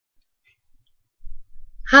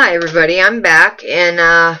Hi everybody, I'm back, and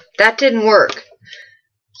that didn't work.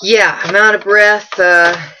 Yeah, I'm out of breath.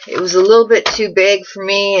 It was a little bit too big for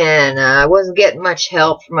me, and I wasn't getting much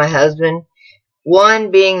help from my husband.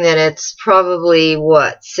 One being that it's probably,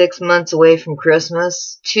 6 months away from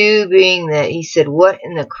Christmas. Two being that he said, "What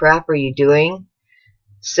in the crap are you doing?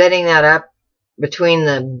 Setting that up between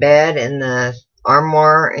the bed and the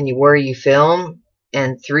armoire and where you film?"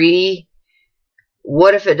 And three,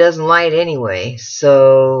 what if it doesn't light anyway?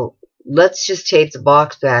 So let's just tape the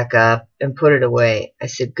box back up and put it away. I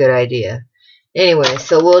said, good idea. Anyway,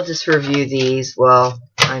 so we'll just review these while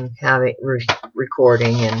I'm having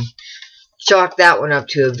recording and chalk that one up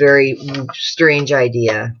to a very strange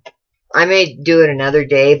idea. I may do it another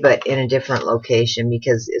day, but in a different location,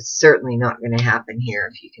 because it's certainly not going to happen here,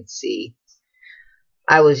 if you can see.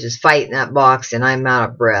 I was just fighting that box, and I'm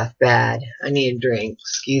out of breath bad. I need a drink.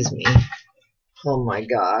 Excuse me. Oh my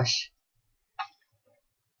gosh.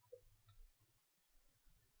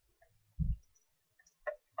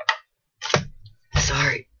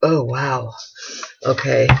 Sorry. Oh wow.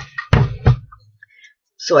 Okay.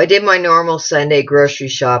 So I did my normal Sunday grocery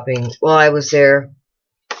shopping while I was there.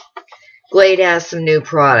 Glade has some new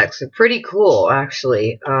products. They're pretty cool,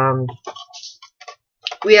 actually.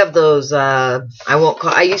 We have those, I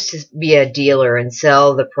used to be a dealer and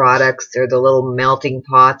sell the products. They're the little melting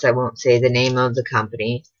pots. I won't say the name of the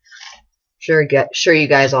company. Sure you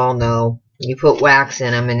guys all know. You put wax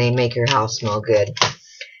in them and they make your house smell good.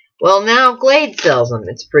 Well, now Glade sells them.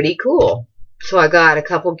 It's pretty cool. So I got a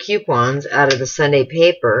couple coupons out of the Sunday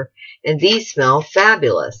paper, and these smell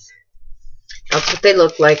fabulous. That's what they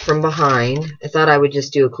look like from behind. I thought I would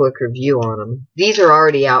just do a quick review on them. These are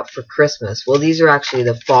already out for Christmas. Well, these are actually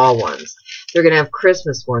the fall ones. They're going to have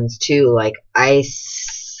Christmas ones too, like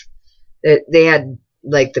ice. They had,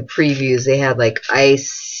 like, the previews. They had, like,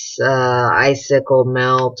 ice, icicle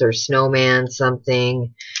melt or snowman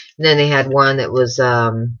something. And then they had one that was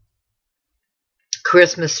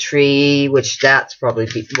Christmas tree, which that's probably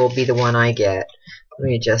will be the one I get. Let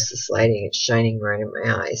me adjust this lighting. It's shining right in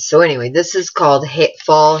my eyes. So anyway, this is called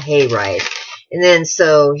Fall Hayride. And then,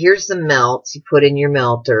 so here's the melts. You put in your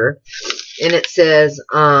melter. And it says,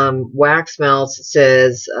 wax melts. It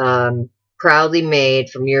says, proudly made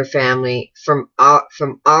from your family, from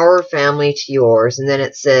our family to yours. And then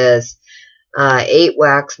it says, 8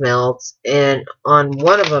 wax melts. And on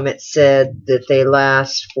one of them, it said that they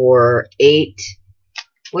last for 8,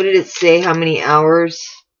 what did it say? How many hours?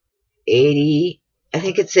 80. I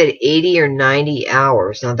think it said 80 or 90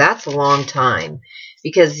 hours. Now, that's a long time,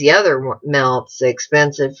 because the other melts,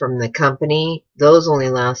 expensive from the company, those only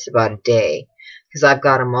last about a day, because I've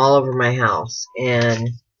got them all over my house, and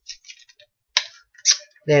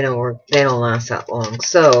they don't last that long.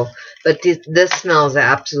 So, but this smells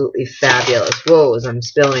absolutely fabulous. Whoa, as I'm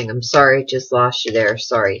spilling. I'm sorry, just lost you there.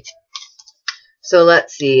 Sorry. So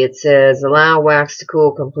let's see. It says, allow wax to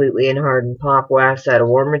cool completely and harden. Pop wax out of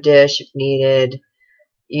warmer dish if needed.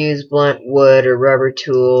 Use blunt wood or rubber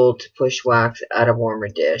tool to push wax out of warmer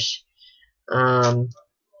dish. And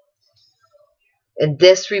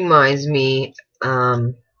this reminds me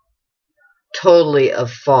totally of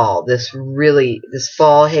fall. This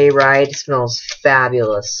fall hayride smells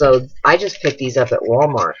fabulous. So I just picked these up at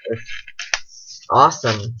Walmart. They're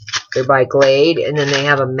awesome. They're by Glade, and then they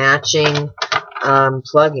have a matching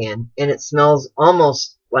plug-in, and it smells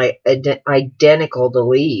almost like identical to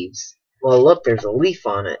leaves. Well, look, there's a leaf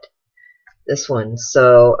on it. This one.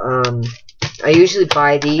 So, I usually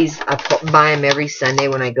buy these. I buy them every Sunday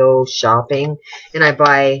when I go shopping. And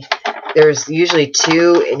there's usually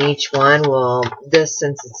 2 in each one. Well, this,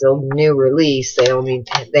 since it's a new release, they only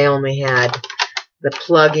had the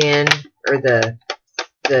plug-in, or the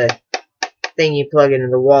thing you plug into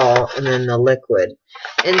the wall, and then the liquid.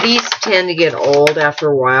 And these tend to get old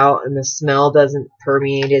after a while, and the smell doesn't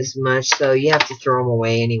permeate as much, so you have to throw them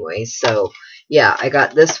away anyway. So, yeah, I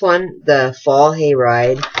got this one, the Fall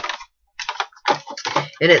Hayride,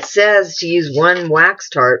 and it says to use 1 wax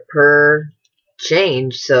tart per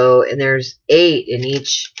change, so, and there's 8 in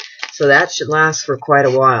each, so that should last for quite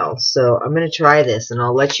a while. So I'm going to try this, and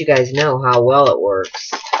I'll let you guys know how well it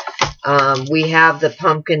works. We have the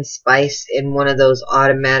pumpkin spice in one of those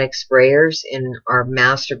automatic sprayers in our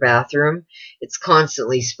master bathroom. It's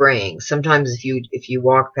constantly spraying. Sometimes if you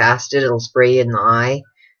walk past it, it'll spray you in the eye.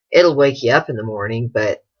 It'll wake you up in the morning,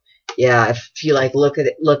 but yeah, if you like look at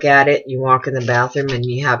it, and you walk in the bathroom, and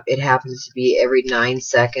it happens to be every 9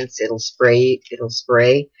 seconds it'll spray.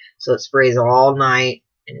 So it sprays all night,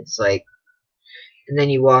 and it's like, and then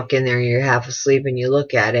you walk in there, you're half asleep, and you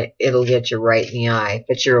look at it, it'll get you right in the eye,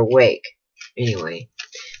 but you're awake. Anyway,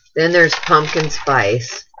 Then there's pumpkin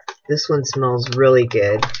spice. This one smells really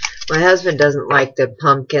good. My husband doesn't like the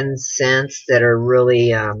pumpkin scents that are really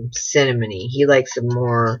cinnamony. He likes the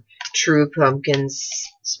more true pumpkin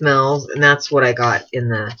smells, and that's what I got in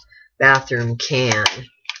the bathroom can.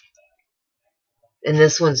 And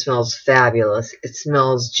this one smells fabulous. It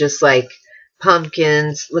smells just like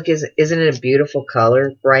pumpkins. Look, isn't it a beautiful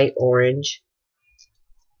color? Bright orange.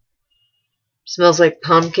 Smells like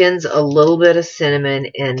pumpkins, a little bit of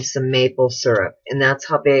cinnamon, and some maple syrup. And that's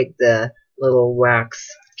how big the little wax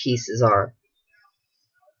pieces are.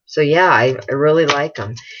 So yeah, I really like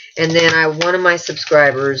them. And then one of my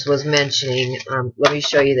subscribers was mentioning, let me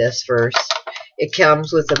show you this first. It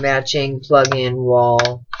comes with a matching plug-in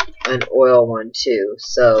wall, an oil one too.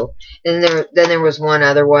 So, and then there was one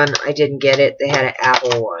other one. I didn't get it. They had an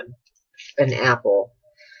apple one, an apple.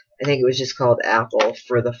 I think it was just called apple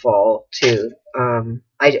for the fall too.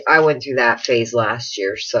 I went through that phase last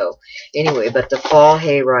year. So anyway, but the fall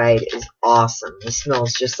hayride is awesome. It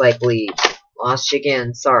smells just like leaves. Lost you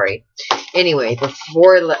again. Sorry. Anyway,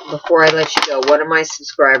 before I let you go, one of my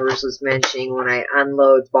subscribers was mentioning when I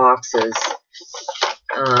unload boxes.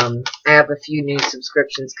 I have a few new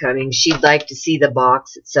subscriptions coming. She'd like to see the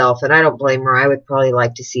box itself, and I don't blame her. I would probably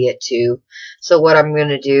like to see it too. So what I'm going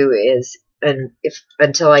to do is,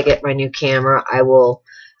 until I get my new camera, I will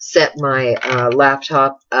set my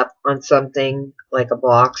laptop up on something like a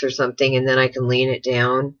box or something, and then I can lean it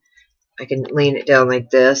down. I can lean it down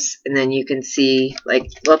like this, and then you can see, like,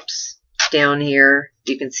 whoops, down here,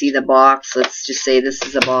 you can see the box. Let's just say this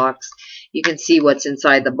is a box. You can see what's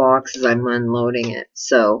inside the box as I'm unloading it.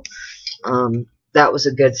 So, that was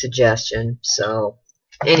a good suggestion. So,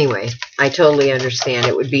 anyway, I totally understand.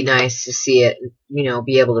 It would be nice to see it, you know,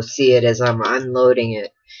 be able to see it as I'm unloading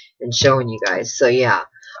it and showing you guys. So, yeah.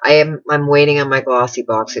 I'm waiting on my glossy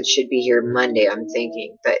box. It should be here Monday, I'm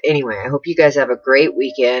thinking. But anyway, I hope you guys have a great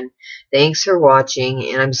weekend. Thanks for watching.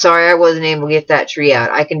 And I'm sorry I wasn't able to get that tree out.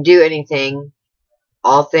 I can do anything,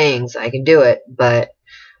 all things. I can do it. But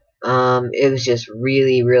it was just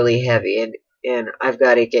really, really heavy. And I've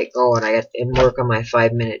got to get going. I got to work on my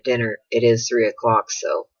 5-minute dinner. It is 3 o'clock.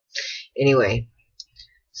 So anyway,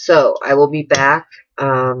 so I will be back.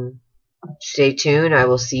 Stay tuned. I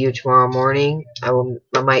will see you tomorrow morning. I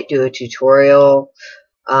might do a tutorial.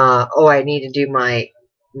 I need to do my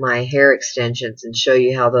hair extensions and show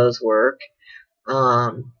you how those work.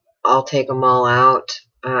 I'll take them all out,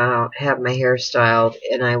 have my hair styled,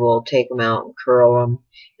 and I will take them out and curl them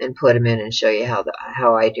and put them in and show you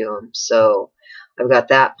how I do them. So I've got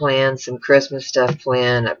that planned, some Christmas stuff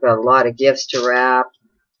planned. I've got a lot of gifts to wrap.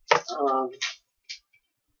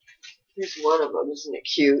 Here's one of them. Isn't it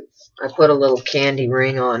cute? I put a little candy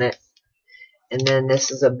ring on it. And then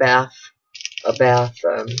this is a bath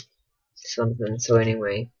something. So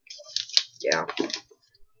anyway, yeah.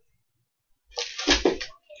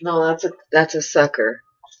 No, that's a sucker.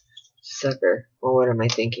 Well, what am I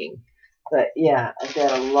thinking? But yeah, I've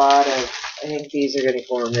got a lot of, I think these are going to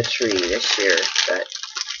go on the tree this year. But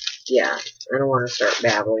yeah, I don't want to start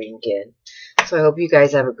babbling again. So I hope you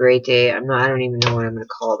guys have a great day. I don't even know what I'm going to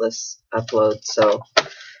call this upload. So,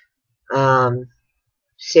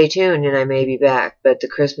 stay tuned and I may be back. But the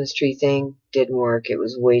Christmas tree thing didn't work. It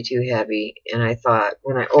was way too heavy. And I thought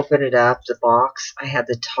when I opened it up, the box, I had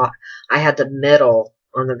the middle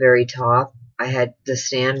on the very top. The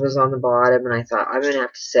stand was on the bottom, and I thought I'm going to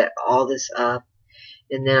have to set all this up,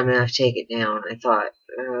 and then I'm going to have to take it down. I thought,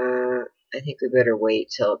 I think we better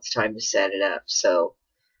wait till it's time to set it up. So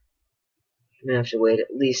I'm going to have to wait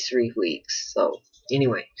at least 3 weeks. So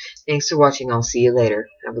anyway, thanks for watching. I'll see you later.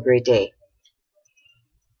 Have a great day.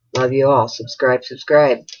 Love you all. Subscribe.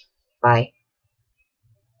 Bye.